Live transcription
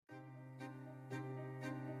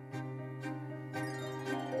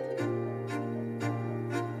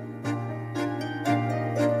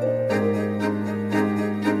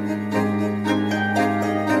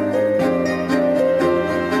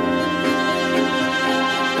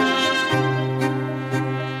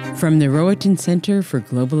From the Rohatyn Center for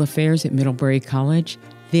Global Affairs at Middlebury College,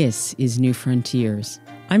 this is New Frontiers.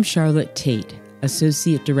 I'm Charlotte Tate,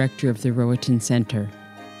 Associate Director of the Rohatyn Center.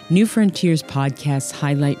 New Frontiers podcasts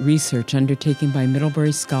highlight research undertaken by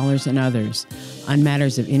Middlebury scholars and others on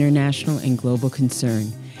matters of international and global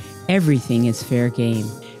concern. Everything is fair game,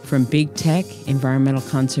 from big tech, environmental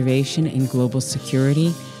conservation, and global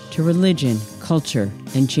security, to religion, culture,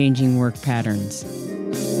 and changing work patterns.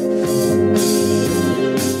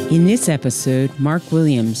 In this episode, Mark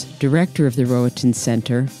Williams, director of the Rohatyn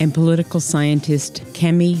Center, and political scientist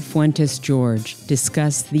Kemi Fuentes-George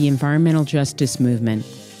discuss the environmental justice movement,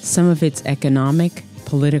 some of its economic,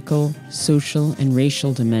 political, social, and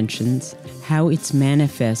racial dimensions, how it's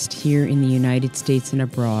manifest here in the United States and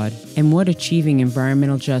abroad, and what achieving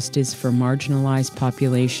environmental justice for marginalized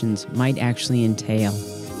populations might actually entail.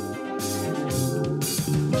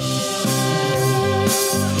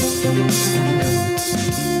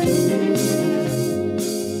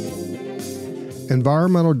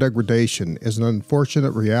 Environmental degradation is an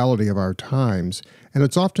unfortunate reality of our times, and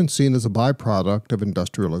it's often seen as a byproduct of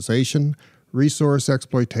industrialization, resource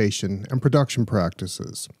exploitation, and production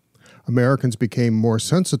practices. Americans became more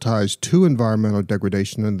sensitized to environmental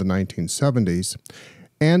degradation in the 1970s,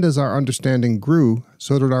 and as our understanding grew,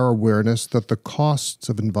 so did our awareness that the costs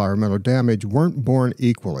of environmental damage weren't borne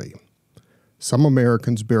equally. Some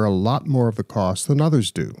Americans bear a lot more of the cost than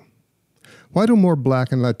others do. Why do more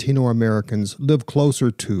Black and Latino Americans live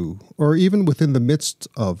closer to, or even within the midst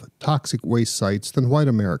of, toxic waste sites than white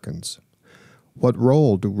Americans? What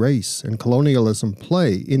role do race and colonialism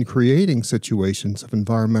play in creating situations of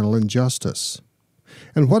environmental injustice?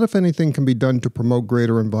 And what, if anything, can be done to promote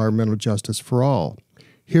greater environmental justice for all?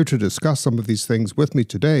 Here to discuss some of these things with me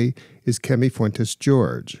today is Kemi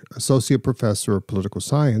Fuentes-George, Associate Professor of Political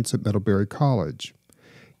Science at Middlebury College.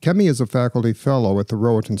 Kemi is a faculty fellow at the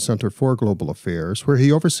Rohatyn Center for Global Affairs, where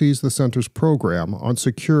he oversees the center's program on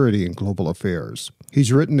security and global affairs.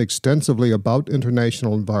 He's written extensively about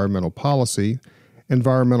international environmental policy,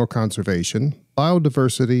 environmental conservation,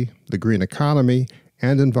 biodiversity, the green economy,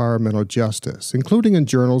 and environmental justice, including in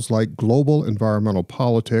journals like Global Environmental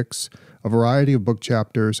Politics, a variety of book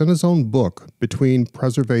chapters, and his own book, Between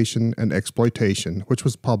Preservation and Exploitation, which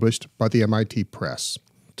was published by the MIT Press.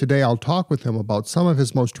 Today, I'll talk with him about some of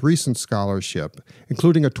his most recent scholarship,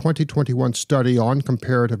 including a 2021 study on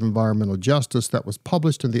comparative environmental justice that was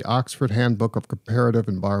published in the Oxford Handbook of Comparative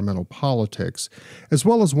Environmental Politics, as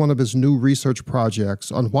well as one of his new research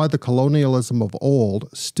projects on why the colonialism of old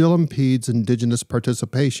still impedes indigenous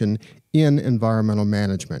participation in environmental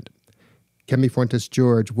management. Kemi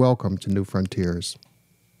Fuentes-George, welcome to New Frontiers.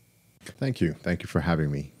 Thank you. Thank you for having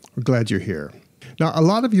me. We're glad you're here. Now, a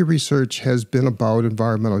lot of your research has been about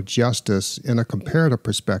environmental justice in a comparative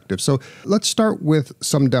perspective. So let's start with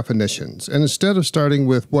some definitions. And instead of starting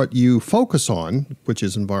with what you focus on, which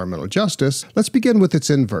is environmental justice, let's begin with its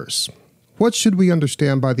inverse. What should we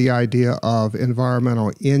understand by the idea of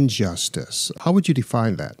environmental injustice? How would you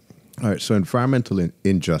define that? All right, so environmental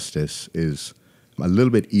injustice is a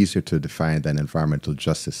little bit easier to define than environmental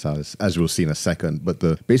justice, as we'll see in a second. But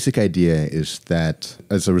the basic idea is that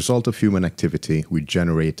as a result of human activity, we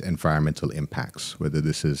generate environmental impacts, whether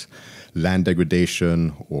this is land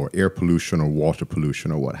degradation or air pollution or water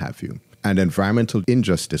pollution or what have you. And environmental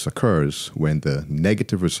injustice occurs when the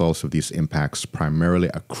negative results of these impacts primarily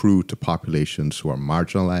accrue to populations who are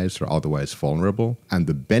marginalized or otherwise vulnerable, and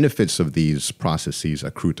the benefits of these processes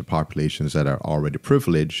accrue to populations that are already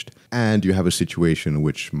privileged, and you have a situation in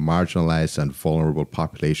which marginalized and vulnerable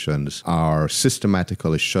populations are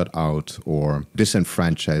systematically shut out or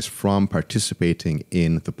disenfranchised from participating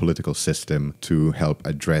in the political system to help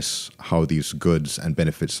address how these goods and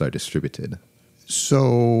benefits are distributed.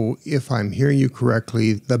 So, if I'm hearing you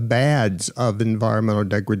correctly, the bads of environmental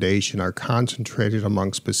degradation are concentrated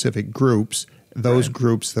among specific groups. Those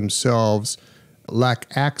groups themselves lack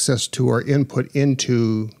access to or input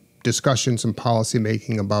into discussions and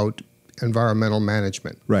policymaking about environmental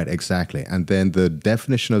management. Right, exactly. And then the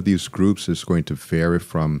definition of these groups is going to vary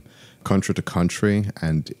from country to country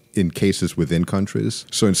and in cases within countries.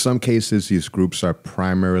 So in some cases, these groups are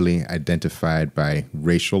primarily identified by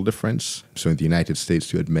racial difference. So in the United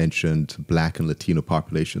States, you had mentioned Black and Latino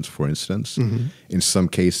populations, for instance. Mm-hmm. In some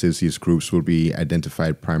cases, these groups will be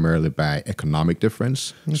identified primarily by economic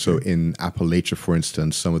difference. Okay. So in Appalachia, for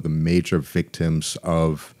instance, some of the major victims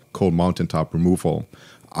of coal mountaintop removal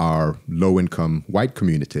are low-income white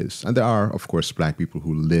communities. And there are, of course, Black people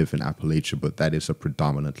who live in Appalachia, but that is a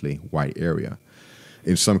predominantly white area.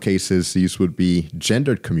 In some cases, these would be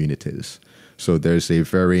gendered communities. So there's a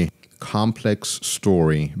very complex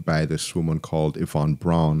story by this woman called Yvonne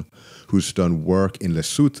Brown, who's done work in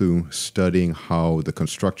Lesotho studying how the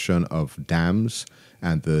construction of dams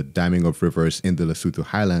and the damming of rivers in the Lesotho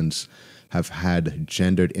highlands have had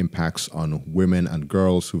gendered impacts on women and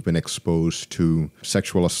girls who've been exposed to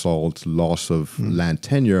sexual assault, loss of land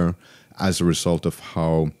tenure as a result of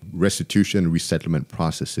how restitution and resettlement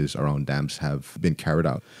processes around dams have been carried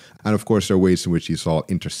out. And of course, there are ways in which these all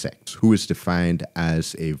intersect. Who is defined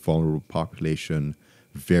as a vulnerable population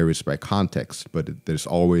varies by context, but there's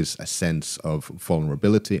always a sense of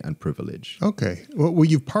vulnerability and privilege. Okay. Well,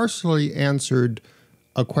 you've partially answered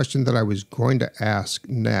a question that I was going to ask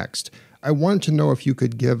next. I wanted to know if you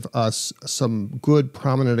could give us some good,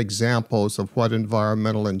 prominent examples of what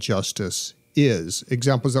environmental injustice is,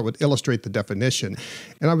 examples that would illustrate the definition.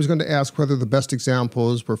 And I was going to ask whether the best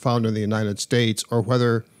examples were found in the United States or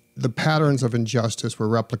whether the patterns of injustice were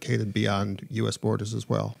replicated beyond U.S. borders as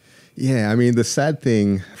well. Yeah, I mean, the sad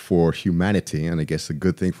thing for humanity, and I guess the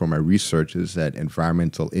good thing for my research, is that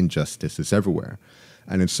environmental injustice is everywhere.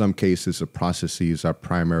 And in some cases, the processes are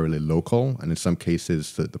primarily local, and in some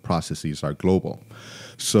cases, the processes are global.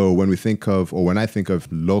 So when I think of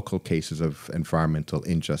local cases of environmental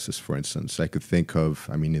injustice, for instance, I could think of,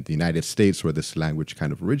 in the United States, where this language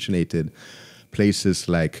kind of originated, places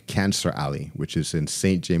like Cancer Alley, which is in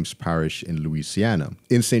St. James Parish in Louisiana.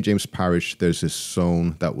 In St. James Parish, there's this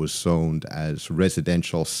zone that was zoned as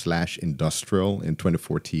residential/industrial in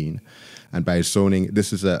 2014. And by zoning,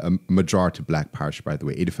 this is a majority black parish, by the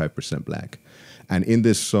way, 85% black. And in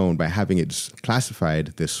this zone, by having it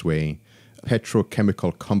classified this way,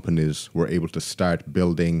 petrochemical companies were able to start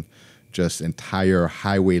building just entire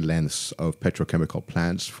highway lengths of petrochemical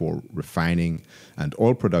plants for refining and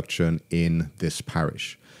oil production in this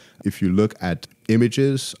parish. If you look at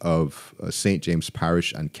images of St. James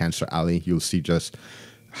Parish and Cancer Alley, you'll see just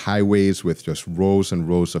highways with just rows and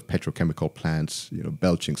rows of petrochemical plants,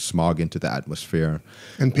 belching smog into the atmosphere.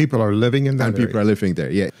 And people are living in that And people are living there,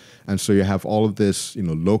 yeah. And so you have all of this,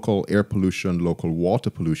 local air pollution, local water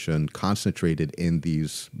pollution concentrated in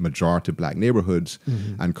these majority black neighborhoods,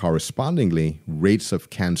 and correspondingly rates of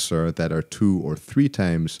cancer that are 2 or 3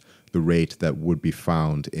 times the rate that would be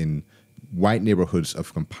found in white neighborhoods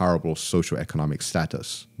of comparable socioeconomic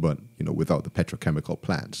status, but without the petrochemical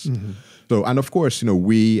plants. So, and of course,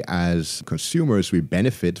 we as consumers, we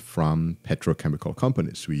benefit from petrochemical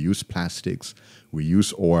companies. We use plastics, we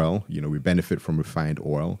use oil, we benefit from refined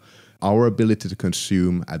oil. Our ability to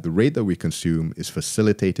consume at the rate that we consume is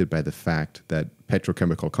facilitated by the fact that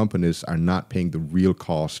petrochemical companies are not paying the real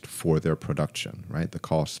cost for their production, right? The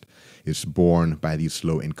cost is borne by these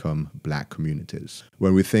low-income black communities.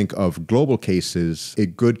 When we think of global cases, a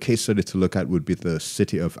good case study to look at would be the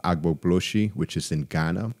city of Agbogbloshie, which is in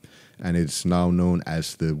Ghana, and it's now known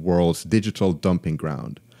as the world's digital dumping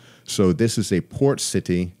ground. So this is a port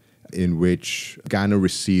city in which Ghana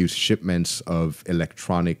receives shipments of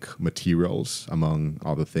electronic materials, among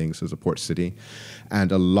other things, as a port city. And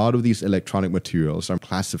a lot of these electronic materials are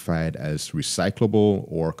classified as recyclable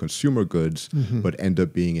or consumer goods, but end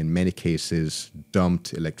up being, in many cases,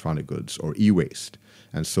 dumped electronic goods or e-waste.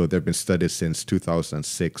 And so there have been studies since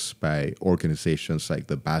 2006 by organizations like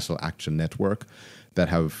the Basel Action Network that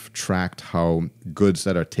have tracked how goods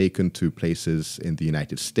that are taken to places in the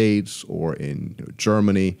United States or in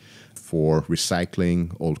Germany for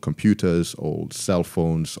recycling, old computers, old cell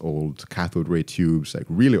phones, old cathode ray tubes, like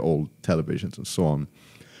really old televisions and so on,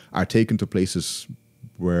 are taken to places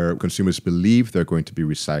where consumers believe they're going to be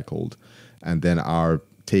recycled and then are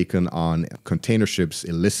taken on container ships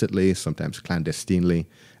illicitly, sometimes clandestinely,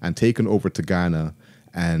 and taken over to Ghana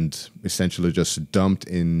and essentially just dumped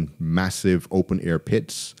in massive open-air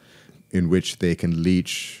pits in which they can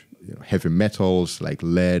leach heavy metals like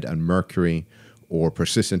lead and mercury or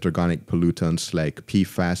persistent organic pollutants like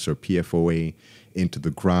PFAS or PFOA into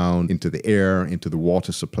the ground, into the air, into the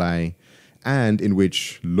water supply, and in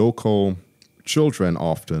which local children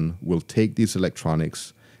often will take these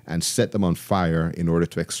electronics and set them on fire in order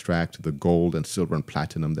to extract the gold and silver and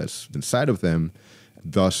platinum that's inside of them,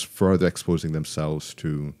 thus further exposing themselves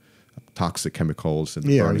to toxic chemicals. And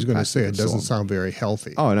I was going to say, it doesn't sound very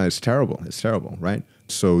healthy. Oh, no, it's terrible. It's terrible, right?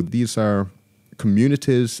 So these are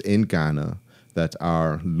communities in Ghana that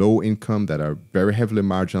are low income, that are very heavily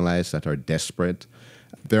marginalized, that are desperate.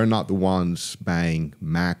 They're not the ones buying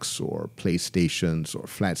Macs or PlayStations or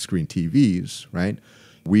flat screen TVs, right?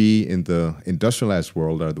 We in the industrialized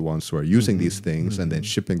world are the ones who are using these things and then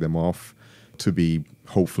shipping them off to be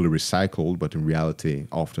hopefully recycled, but in reality,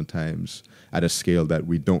 oftentimes at a scale that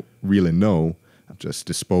we don't really know, just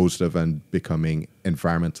disposed of and becoming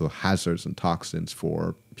environmental hazards and toxins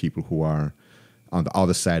for people who are on the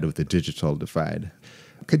other side of the digital divide.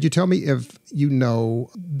 Could you tell me if you know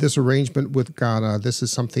this arrangement with Ghana, this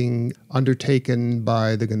is something undertaken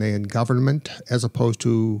by the Ghanaian government as opposed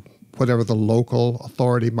to whatever the local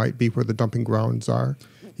authority might be where the dumping grounds are?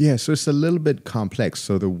 Yeah, so it's a little bit complex.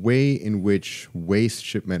 So the way in which waste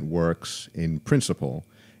shipment works in principle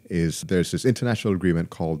is there's this international agreement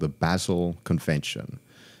called the Basel Convention.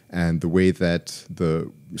 And the way that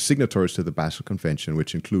the signatories to the Basel Convention,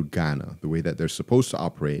 which include Ghana, the way that they're supposed to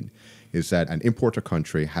operate is that an importer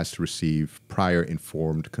country has to receive prior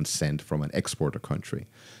informed consent from an exporter country.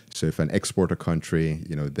 So if an exporter country,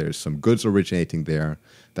 there's some goods originating there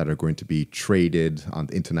that are going to be traded on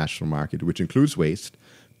the international market, which includes waste,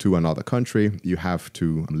 to another country, you have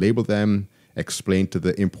to label them, explain to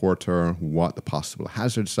the importer what the possible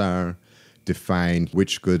hazards are, define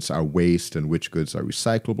which goods are waste and which goods are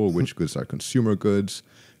recyclable, which goods are consumer goods,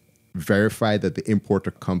 verify that the importer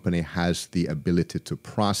company has the ability to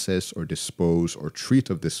process or dispose or treat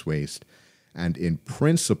of this waste. And in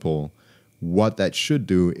principle, what that should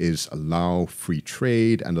do is allow free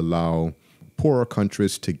trade and allow poorer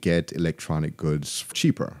countries to get electronic goods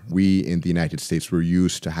cheaper. We in the United States were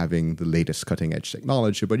used to having the latest cutting edge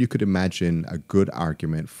technology, but you could imagine a good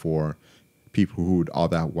argument for people who would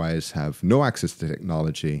otherwise have no access to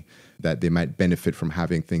technology, that they might benefit from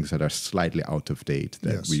having things that are slightly out of date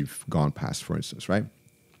that we've gone past, for instance, right?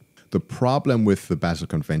 The problem with the Basel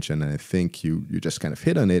Convention, and I think you just kind of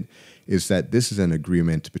hit on it, is that this is an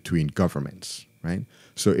agreement between governments, right?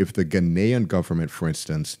 So if the Ghanaian government, for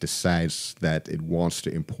instance, decides that it wants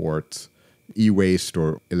to import e-waste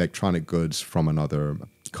or electronic goods from another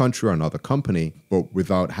country or another company, but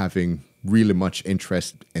without having really much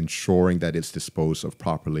interest ensuring that it's disposed of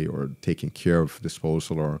properly or taking care of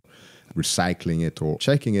disposal or recycling it or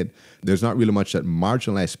checking it, there's not really much that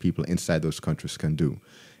marginalized people inside those countries can do,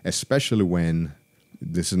 especially when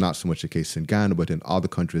this is not so much the case in Ghana, but in other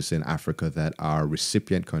countries in Africa that are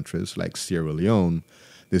recipient countries like Sierra Leone.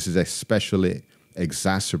 This is especially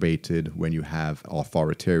exacerbated when you have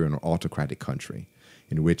authoritarian or autocratic country,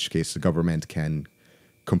 in which case the government can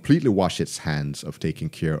completely wash its hands of taking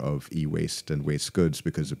care of e-waste and waste goods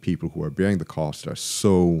because the people who are bearing the cost are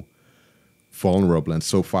so vulnerable and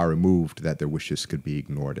so far removed that their wishes could be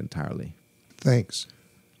ignored entirely. Thanks.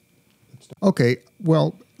 Okay,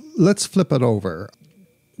 well, let's flip it over.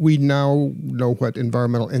 We now know what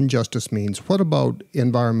environmental injustice means. What about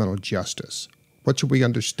environmental justice? What should we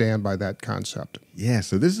understand by that concept? Yeah,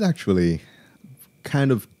 so this is actually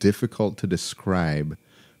kind of difficult to describe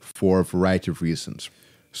for a variety of reasons.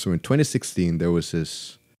 So in 2016, there was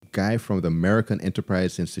this guy from the American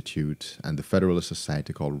Enterprise Institute and the Federalist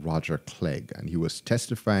Society called Roger Clegg, and he was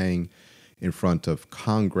testifying in front of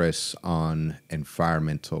Congress on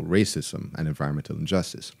environmental racism and environmental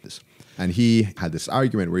injustice. And he had this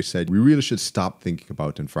argument where he said, we really should stop thinking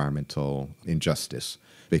about environmental injustice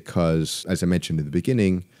because, as I mentioned in the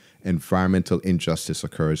beginning, environmental injustice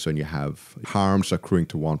occurs when you have harms accruing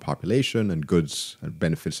to one population and goods and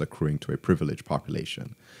benefits accruing to a privileged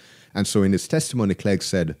population. And so in his testimony, Clegg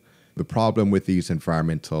said, the problem with these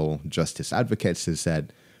environmental justice advocates is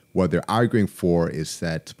that what they're arguing for is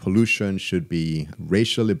that pollution should be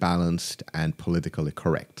racially balanced and politically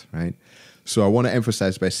correct, right? So I want to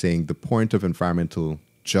emphasize by saying the point of environmental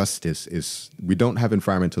justice is we don't have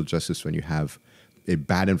environmental justice when you have a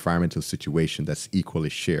bad environmental situation that's equally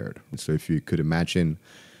shared. So if you could imagine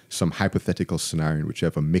some hypothetical scenario in which you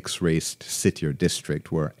have a mixed-race city or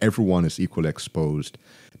district where everyone is equally exposed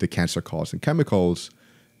to cancer-causing chemicals,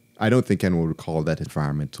 I don't think anyone would call that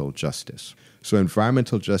environmental justice. So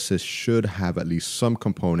environmental justice should have at least some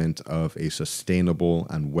component of a sustainable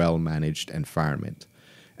and well-managed environment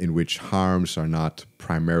in which harms are not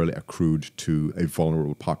primarily accrued to a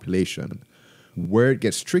vulnerable population. Where it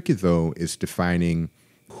gets tricky, though, is defining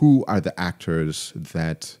who are the actors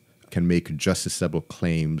that can make justiciable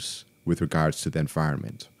claims with regards to the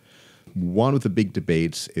environment. One of the big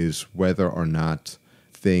debates is whether or not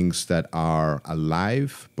things that are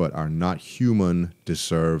alive but are not human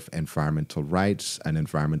deserve environmental rights and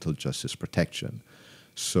environmental justice protection.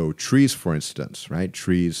 So trees, for instance, right?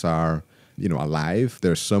 Trees are, alive.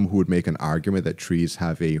 There's some who would make an argument that trees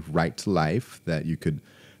have a right to life, that you could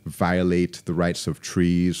violate the rights of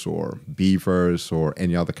trees or beavers or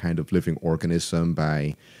any other kind of living organism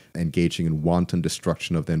by engaging in wanton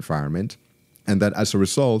destruction of the environment. And that as a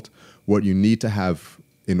result, what you need to have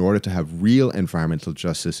in order to have real environmental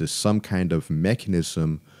justice is some kind of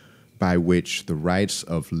mechanism by which the rights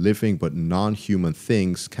of living but non-human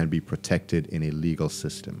things can be protected in a legal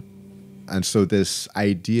system. And so this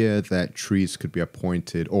idea that trees could be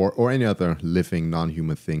appointed, or any other living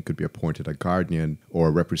non-human thing could be appointed a guardian or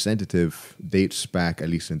a representative, dates back, at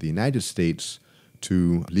least in the United States,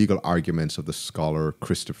 to legal arguments of the scholar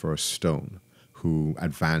Christopher Stone, who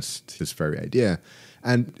advanced this very idea.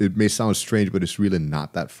 And it may sound strange, but it's really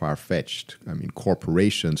not that far-fetched. I mean,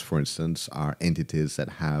 corporations, for instance, are entities that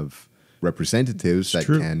have representatives that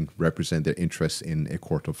can represent their interests in a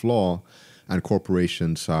court of law. And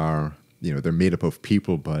corporations are, they're made up of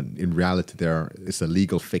people, but in reality, it's a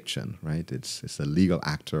legal fiction, right? It's a legal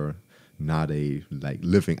actor, not a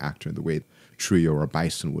living actor in the way a tree or a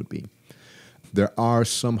bison would be. There are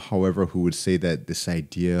some, however, who would say that this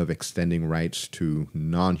idea of extending rights to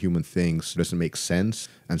non-human things doesn't make sense.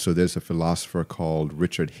 And so there's a philosopher called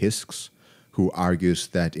Richard Hisks who argues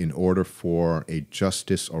that in order for a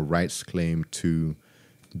justice or rights claim to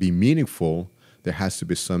be meaningful, there has to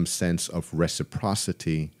be some sense of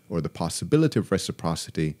reciprocity or the possibility of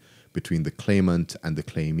reciprocity between the claimant and the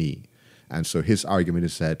claimee. And so his argument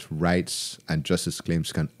is that rights and justice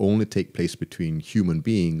claims can only take place between human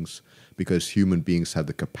beings because human beings have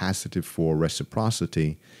the capacity for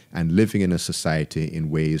reciprocity and living in a society in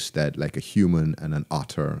ways that like a human and an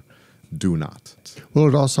otter do not. Well,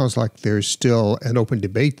 it all sounds like there's still an open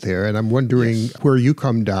debate there, and I'm wondering where you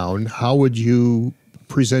come down. How would you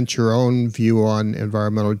present your own view on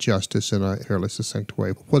environmental justice in a fairly succinct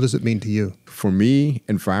way? What does it mean to you? For me,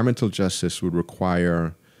 environmental justice would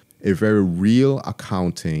require a very real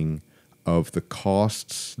accounting of the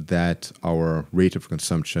costs that our rate of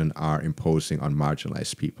consumption are imposing on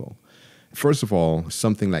marginalized people. First of all,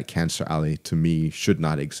 something like Cancer Alley, to me, should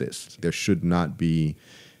not exist. There should not be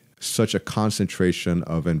such a concentration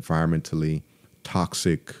of environmentally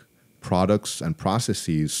toxic products and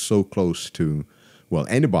processes so close to,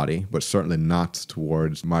 anybody, but certainly not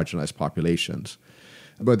towards marginalized populations.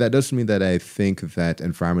 But that doesn't mean that I think that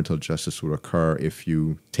environmental justice will occur if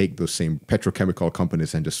you take those same petrochemical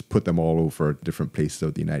companies and just put them all over different places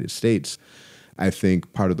of the United States. I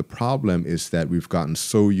think part of the problem is that we've gotten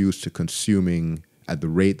so used to consuming at the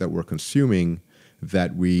rate that we're consuming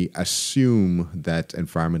that we assume that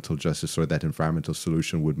environmental justice or that environmental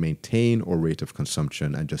solution would maintain our rate of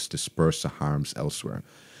consumption and just disperse the harms elsewhere.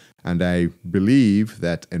 And I believe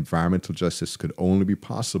that environmental justice could only be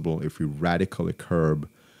possible if we radically curb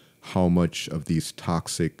how much of these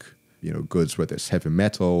toxic, goods, whether it's heavy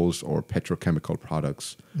metals or petrochemical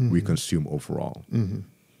products, we consume overall.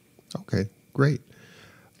 Okay, great.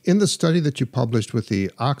 In the study that you published with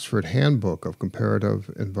the Oxford Handbook of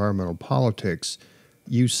Comparative Environmental Politics,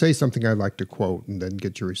 you say something I'd like to quote and then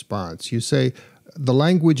get your response. You say, the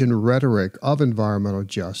language and rhetoric of environmental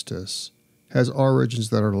justice has origins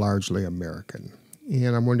that are largely American.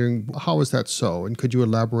 And I'm wondering, how is that so? And could you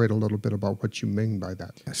elaborate a little bit about what you mean by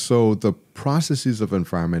that? So the processes of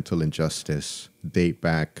environmental injustice date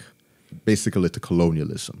back basically to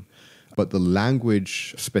colonialism. But the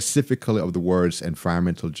language specifically of the words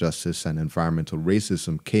environmental justice and environmental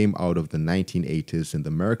racism came out of the 1980s in the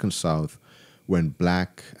American South when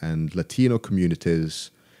Black and Latino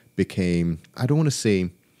communities became, I don't want to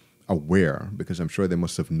say aware, because I'm sure they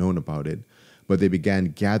must have known about it, but they began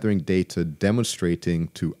gathering data demonstrating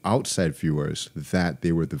to outside viewers that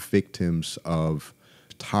they were the victims of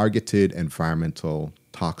targeted environmental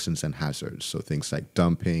toxins and hazards. So things like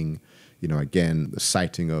dumping, again, the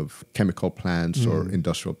siting of chemical plants or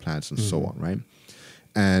industrial plants and so on, right?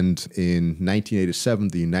 And in 1987,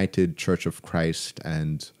 the United Church of Christ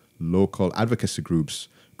and local advocacy groups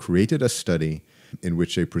created a study in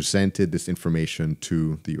which they presented this information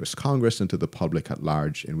to the U.S. Congress and to the public at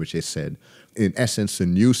large, in which they said, in essence, a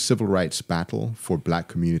new civil rights battle for Black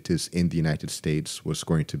communities in the United States was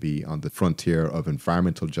going to be on the frontier of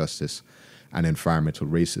environmental justice and environmental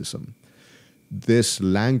racism. This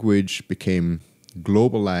language became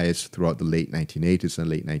globalized throughout the late 1980s and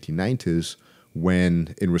late 1990s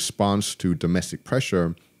when, in response to domestic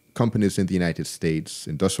pressure, companies in the United States,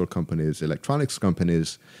 industrial companies, electronics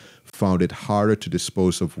companies, found it harder to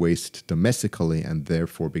dispose of waste domestically and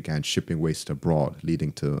therefore began shipping waste abroad,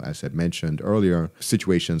 leading to, as I mentioned earlier,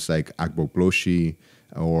 situations like Agbogbloshie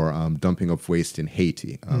or dumping of waste in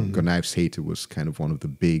Haiti. Gonaives, Haiti was kind of one of the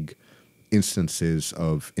big instances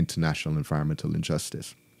of international environmental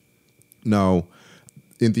injustice. Now,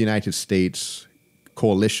 in the United States,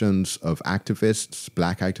 coalitions of activists,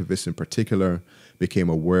 Black activists in particular, became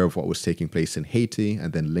aware of what was taking place in Haiti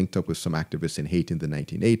and then linked up with some activists in Haiti in the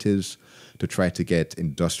 1980s to try to get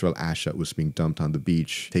industrial ash that was being dumped on the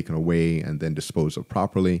beach taken away and then disposed of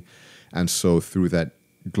properly. And so through that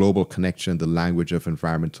global connection, the language of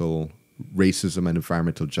environmental racism and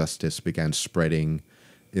environmental justice began spreading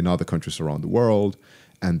in other countries around the world.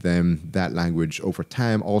 And then that language over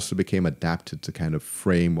time also became adapted to kind of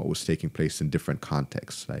frame what was taking place in different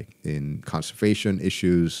contexts, like in conservation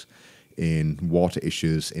issues, in water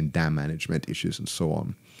issues, in dam management issues, and so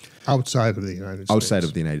on. Outside of the United States. Outside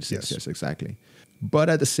of the United States, yes, exactly. But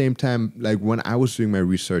at the same time, like when I was doing my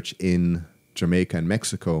research in Jamaica and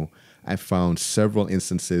Mexico, I found several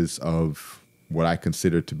instances of what I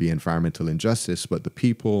considered to be environmental injustice, but the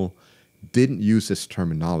people didn't use this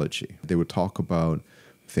terminology. They would talk about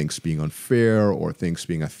things being unfair or things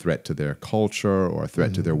being a threat to their culture or a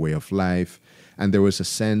threat to their way of life. And there was a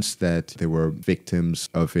sense that they were victims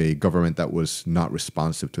of a government that was not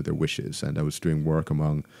responsive to their wishes and that was doing work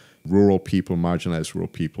among rural people, marginalized rural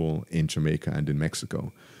people in Jamaica and in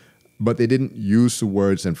Mexico. But they didn't use the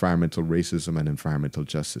words environmental racism and environmental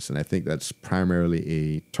justice. And I think that's primarily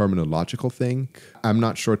a terminological thing. I'm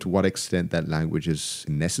not sure to what extent that language is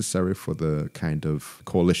necessary for the kind of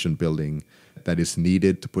coalition building that is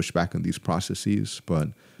needed to push back on these processes. But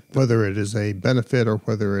whether it is a benefit or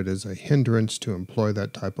whether it is a hindrance to employ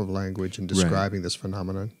that type of language in describing this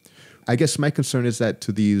phenomenon. I guess my concern is that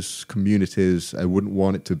to these communities, I wouldn't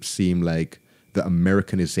want it to seem like the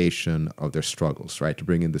Americanization of their struggles, right? To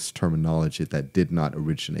bring in this terminology that did not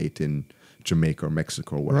originate in Jamaica or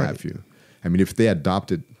Mexico or what have you. I mean, if they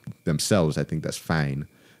adopted themselves, I think that's fine.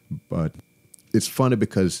 But it's funny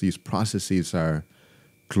because these processes are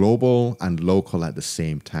global and local at the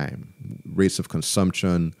same time. Rates of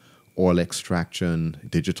consumption, oil extraction,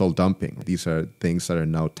 digital dumping. These are things that are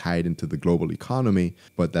now tied into the global economy,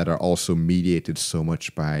 but that are also mediated so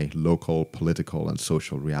much by local political and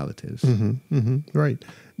social realities. Right.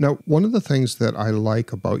 Now, one of the things that I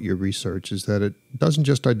like about your research is that it doesn't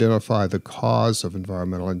just identify the cause of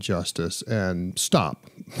environmental injustice and stop,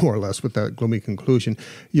 more or less, with that gloomy conclusion.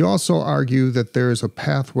 You also argue that there is a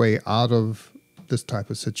pathway out of this type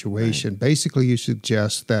of situation. Right. Basically, you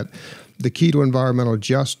suggest that the key to environmental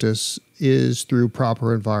justice is through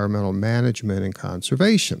proper environmental management and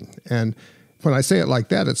conservation. And when I say it like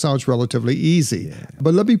that, it sounds relatively easy. Yeah.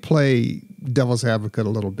 But let me play devil's advocate a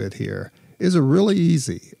little bit here. Is it really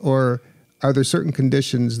easy? Or are there certain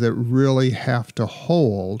conditions that really have to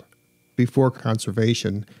hold before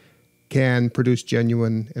conservation can produce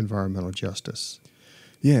genuine environmental justice?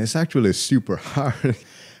 Yeah, it's actually super hard.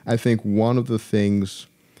 I think one of the things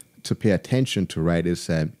to pay attention to, right, is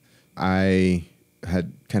that I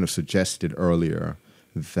had kind of suggested earlier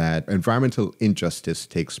that environmental injustice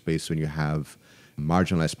takes place when you have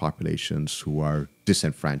marginalized populations who are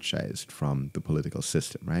disenfranchised from the political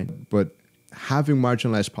system, right? But having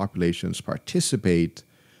marginalized populations participate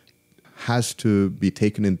has to be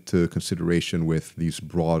taken into consideration with these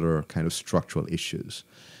broader kind of structural issues.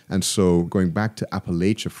 And so going back to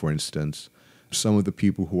Appalachia, for instance, some of the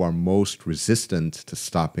people who are most resistant to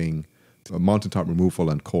stopping mountaintop removal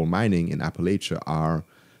and coal mining in Appalachia are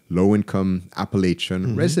low-income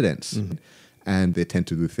Appalachian residents. And they tend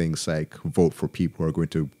to do things like vote for people who are going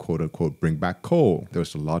to, quote-unquote, bring back coal.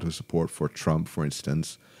 There's a lot of support for Trump, for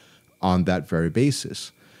instance, on that very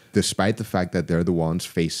basis, despite the fact that they're the ones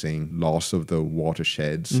facing loss of the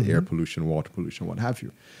watersheds, air pollution, water pollution, what have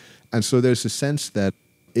you. And so there's a sense that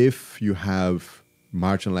if you have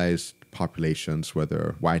marginalized populations,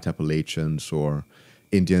 whether white Appalachians or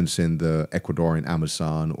Indians in the Ecuadorian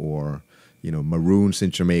Amazon or, Maroons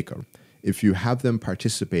in Jamaica, if you have them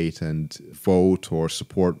participate and vote or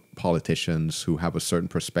support politicians who have a certain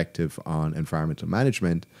perspective on environmental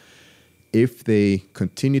management, if they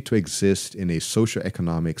continue to exist in a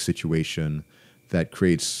socioeconomic situation that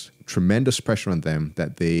creates tremendous pressure on them,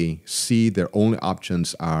 that they see their only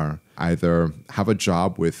options are either have a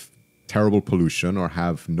job with terrible pollution or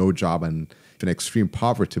have no job and in extreme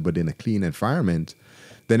poverty but in a clean environment,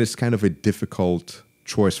 then it's kind of a difficult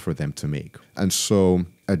choice for them to make. And so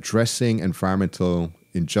addressing environmental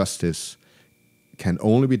injustice can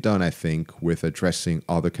only be done, I think, with addressing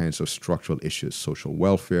other kinds of structural issues: social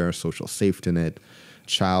welfare, social safety net,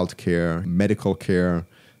 child care, medical care,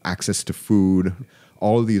 access to food,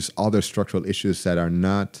 all these other structural issues that are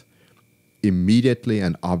not immediately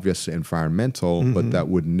and obviously environmental, but that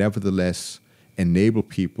would nevertheless enable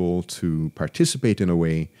people to participate in a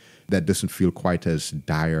way that doesn't feel quite as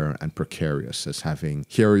dire and precarious as having,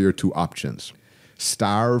 here are your two options: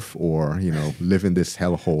 starve or, live in this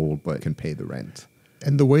hellhole but can pay the rent.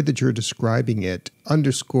 And the way that you're describing it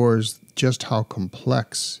underscores just how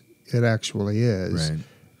complex it actually is. Right.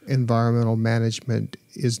 Environmental management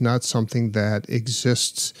is not something that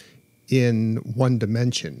exists in one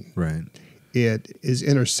dimension. Right. It is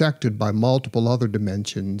intersected by multiple other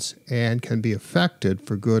dimensions and can be affected,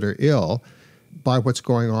 for good or ill, by what's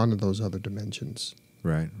going on in those other dimensions.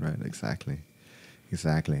 Right, exactly.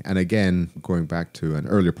 And again, going back to an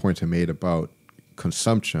earlier point I made about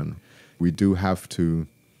consumption, we do have to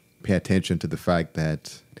pay attention to the fact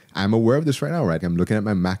that I'm aware of this right now, right? I'm looking at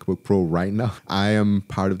my MacBook Pro right now. I am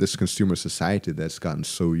part of this consumer society that's gotten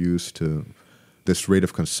so used to this rate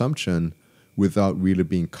of consumption without really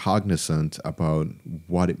being cognizant about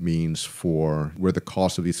what it means for where the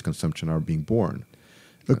costs of these consumption are being borne.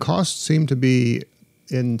 The costs seem to be,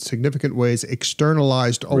 in significant ways,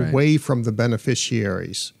 externalized away from the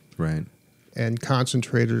beneficiaries. Right. And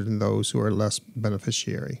concentrated in those who are less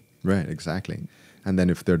beneficiary. Right, exactly. And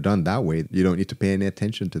then if they're done that way, you don't need to pay any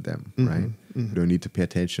attention to them, right? Mm-hmm. You don't need to pay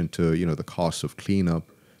attention to, the cost of cleanup.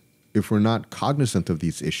 If we're not cognizant of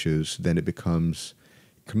these issues, then it becomes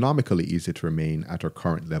economically easy to remain at our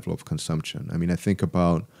current level of consumption. I mean, I think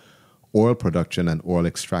about oil production and oil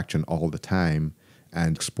extraction all the time,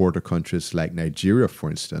 and exporter countries like Nigeria,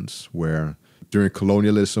 for instance, where during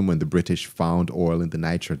colonialism, when the British found oil in the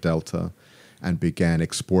Niger Delta and began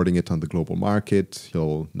exporting it on the global market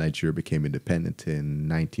till Nigeria became independent in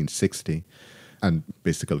 1960, and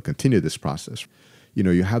basically continued this process.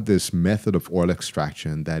 You have this method of oil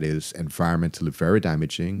extraction that is environmentally very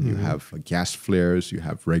damaging. Mm-hmm. You have gas flares, you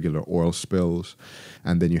have regular oil spills,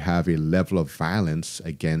 and then you have a level of violence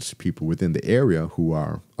against people within the area who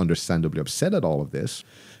are understandably upset at all of this,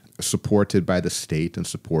 supported by the state and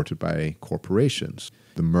supported by corporations.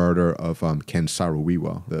 The murder of Ken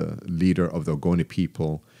Saro-Wiwa, the leader of the Ogoni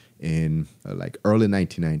people in early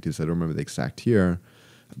 1990s, I don't remember the exact year,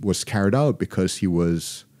 was carried out because he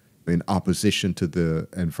was in opposition to the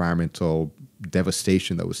environmental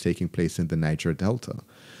devastation that was taking place in the Niger Delta.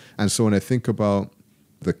 And so when I think about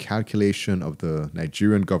the calculation of the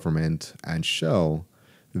Nigerian government and Shell,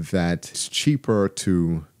 that it's cheaper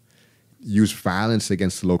to use violence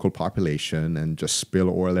against the local population and just spill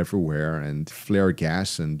oil everywhere and flare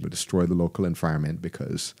gas and destroy the local environment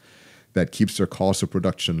because that keeps their cost of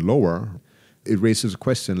production lower, it raises a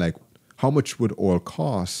question like, how much would oil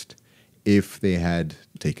cost if they had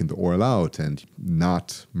taken the oil out and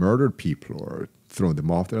not murdered people or thrown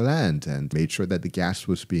them off their land and made sure that the gas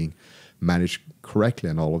was being managed correctly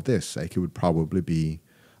and all of this? It would probably be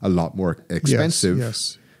a lot more expensive.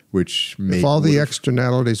 Yes. Which if all the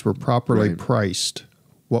externalities were properly priced,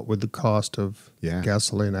 what would the cost of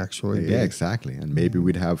gasoline actually be? Yeah, exactly. And maybe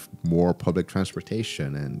we'd have more public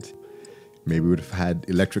transportation, and maybe we'd have had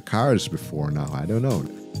electric cars before now. I don't know.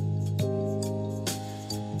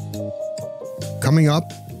 Coming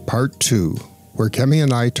up, part 2, where Kemi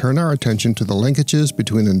and I turn our attention to the linkages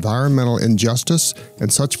between environmental injustice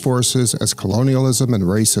and such forces as colonialism and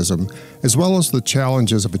racism, as well as the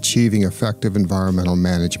challenges of achieving effective environmental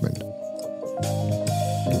management.